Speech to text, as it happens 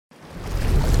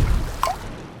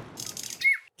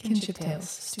Kinship Tales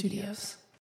Studios.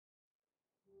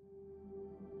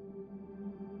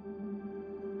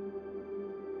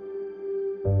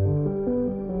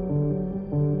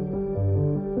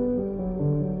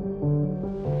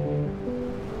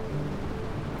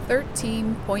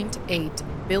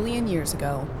 $13.8 billion years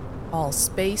ago, all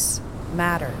space,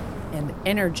 matter, and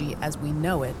energy as we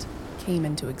know it came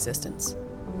into existence.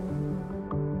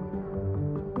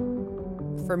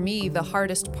 For me, the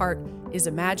hardest part is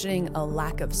imagining a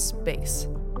lack of space,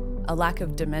 a lack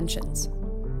of dimensions.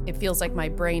 It feels like my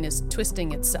brain is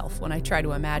twisting itself when I try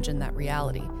to imagine that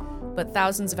reality. But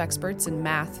thousands of experts in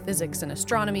math, physics, and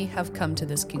astronomy have come to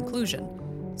this conclusion,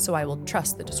 so I will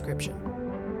trust the description.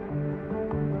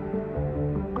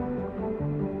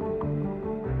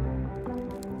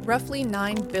 Roughly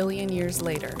 9 billion years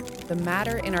later, the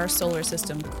matter in our solar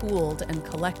system cooled and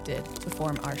collected to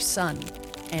form our sun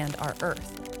and our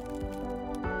Earth.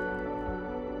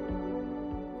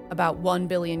 About 1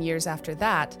 billion years after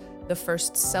that, the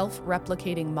first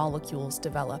self-replicating molecules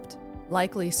developed,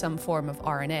 likely some form of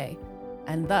RNA,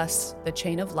 and thus the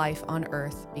chain of life on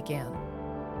Earth began.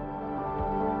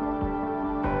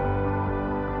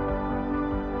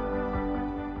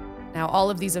 Now, all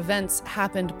of these events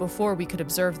happened before we could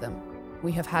observe them.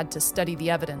 We have had to study the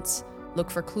evidence,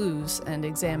 look for clues, and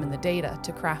examine the data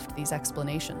to craft these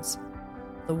explanations.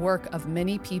 The work of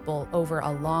many people over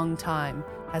a long time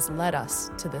has led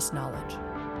us to this knowledge.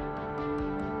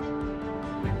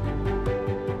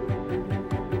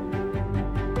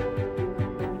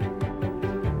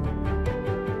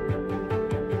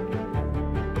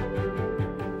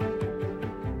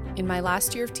 In my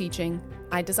last year of teaching,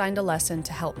 I designed a lesson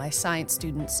to help my science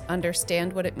students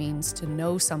understand what it means to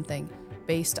know something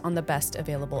based on the best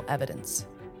available evidence.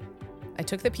 I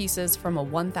took the pieces from a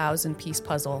 1,000-piece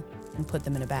puzzle and put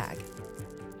them in a bag.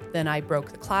 Then I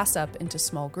broke the class up into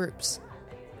small groups.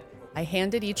 I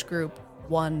handed each group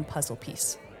one puzzle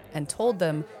piece and told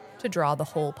them to draw the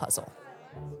whole puzzle.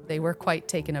 They were quite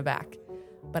taken aback,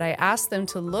 but I asked them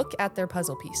to look at their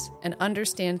puzzle piece and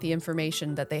understand the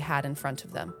information that they had in front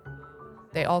of them.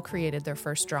 They all created their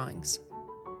first drawings.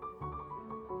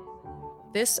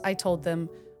 This, I told them,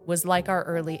 was like our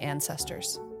early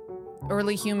ancestors.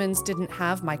 Early humans didn't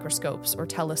have microscopes or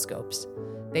telescopes.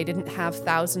 They didn't have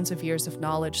thousands of years of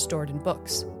knowledge stored in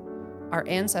books. Our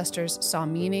ancestors saw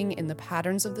meaning in the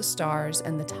patterns of the stars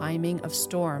and the timing of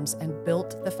storms and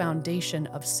built the foundation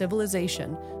of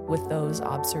civilization with those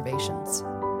observations.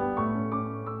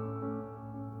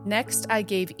 Next, I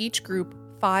gave each group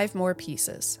 5 more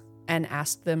pieces and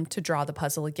asked them to draw the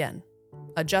puzzle again,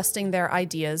 adjusting their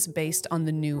ideas based on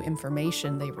the new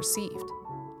information they received.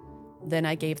 Then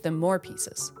I gave them more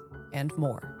pieces, and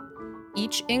more.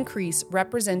 Each increase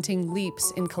representing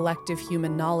leaps in collective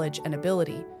human knowledge and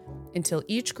ability, until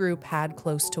each group had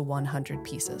close to 100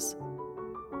 pieces.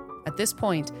 At this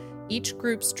point, each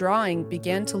group's drawing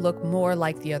began to look more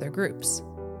like the other groups.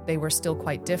 They were still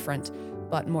quite different,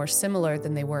 but more similar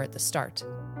than they were at the start.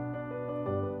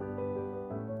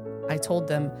 I told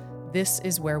them, this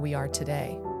is where we are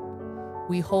today.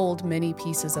 We hold many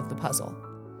pieces of the puzzle.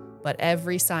 But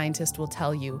every scientist will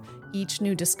tell you, each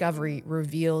new discovery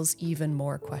reveals even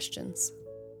more questions.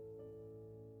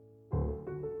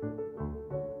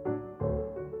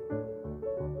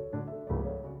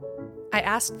 I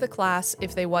asked the class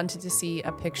if they wanted to see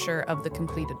a picture of the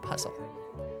completed puzzle.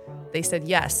 They said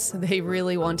yes, they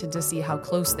really wanted to see how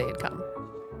close they had come.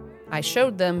 I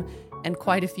showed them, and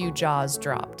quite a few jaws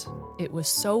dropped. It was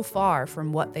so far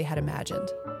from what they had imagined.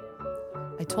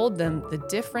 I told them the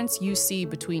difference you see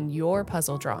between your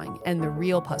puzzle drawing and the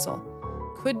real puzzle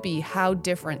could be how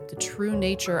different the true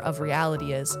nature of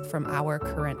reality is from our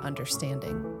current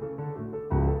understanding.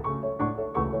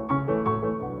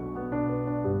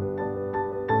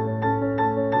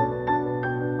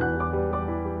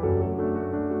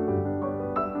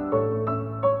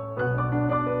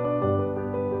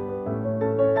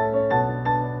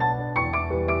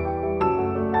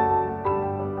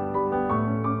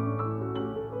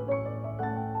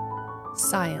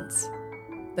 Science,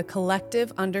 the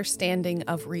collective understanding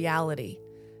of reality,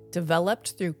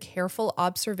 developed through careful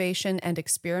observation and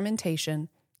experimentation,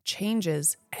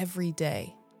 changes every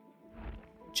day.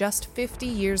 Just 50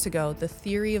 years ago, the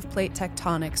theory of plate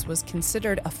tectonics was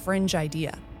considered a fringe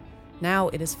idea. Now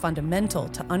it is fundamental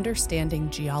to understanding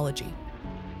geology.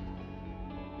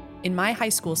 In my high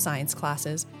school science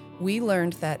classes, we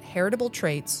learned that heritable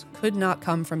traits could not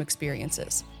come from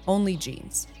experiences, only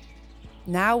genes.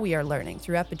 Now we are learning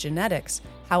through epigenetics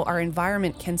how our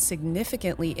environment can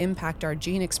significantly impact our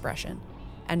gene expression,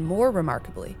 and more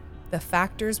remarkably, the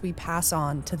factors we pass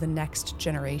on to the next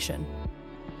generation.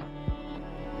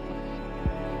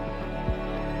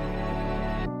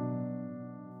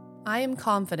 I am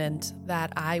confident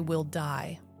that I will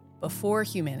die before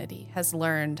humanity has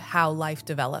learned how life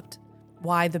developed,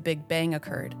 why the Big Bang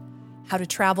occurred, how to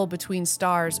travel between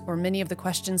stars, or many of the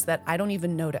questions that I don't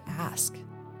even know to ask.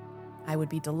 I would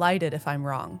be delighted if I'm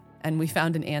wrong, and we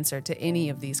found an answer to any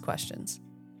of these questions.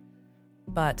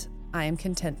 But I am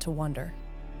content to wonder.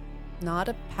 Not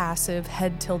a passive,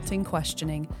 head-tilting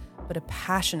questioning, but a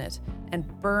passionate and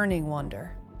burning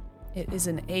wonder. It is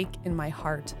an ache in my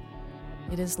heart.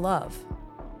 It is love.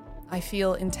 I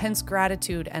feel intense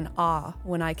gratitude and awe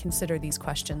when I consider these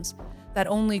questions that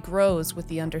only grows with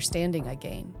the understanding I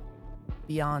gain.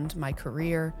 Beyond my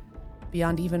career,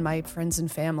 beyond even my friends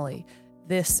and family,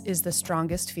 this is the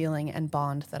strongest feeling and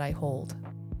bond that I hold.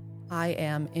 I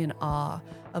am in awe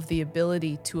of the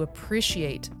ability to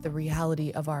appreciate the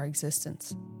reality of our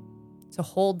existence, to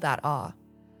hold that awe,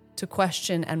 to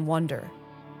question and wonder,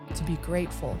 to be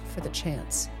grateful for the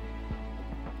chance.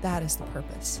 That is the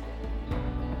purpose.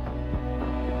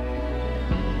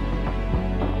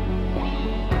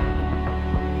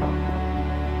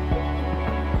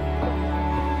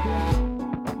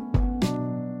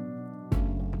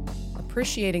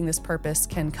 Appreciating this purpose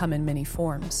can come in many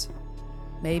forms.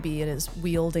 Maybe it is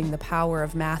wielding the power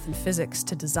of math and physics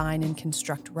to design and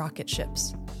construct rocket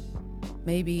ships.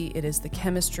 Maybe it is the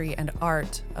chemistry and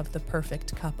art of the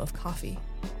perfect cup of coffee.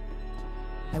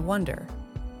 I wonder,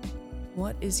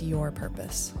 what is your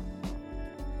purpose?